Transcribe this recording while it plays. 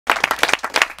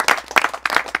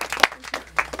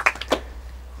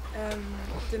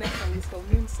the next song is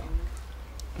called Moon Song.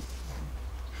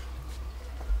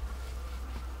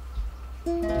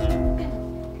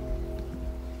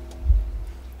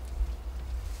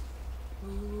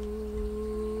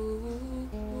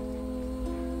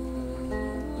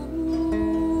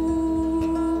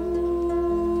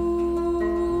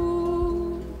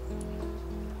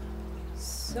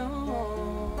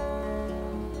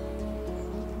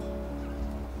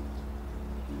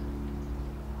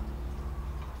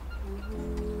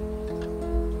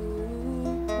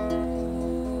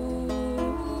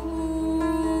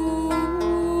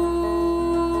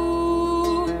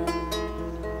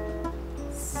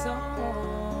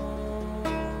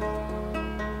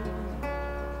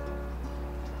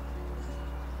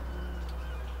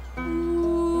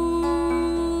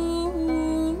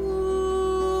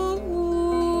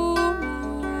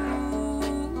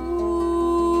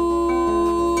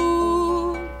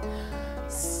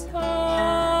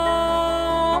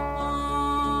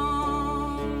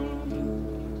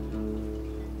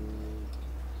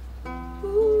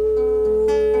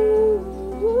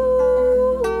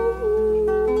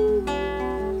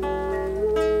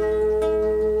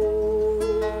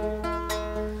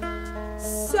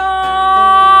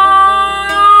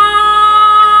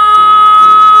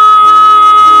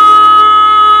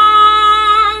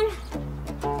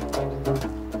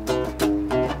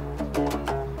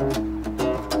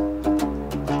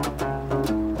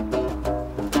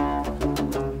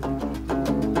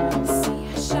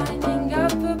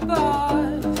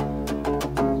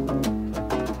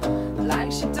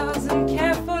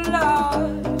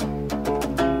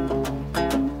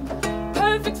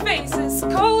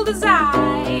 Cold as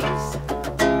ice,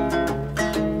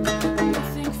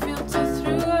 nothing filtered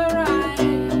through her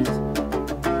eyes.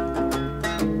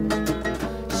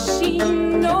 She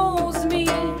knows me,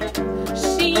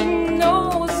 she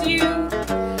knows you,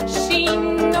 she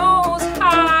knows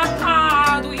how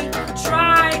hard we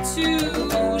try to.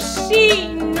 She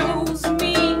knows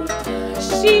me,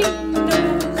 she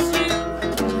knows you,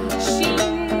 she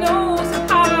knows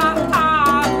how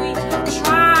hard we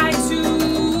try to.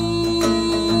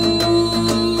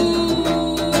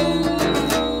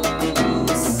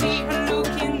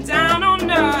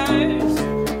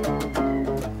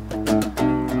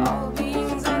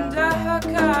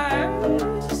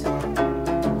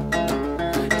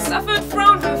 Suffered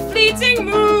from her fleeting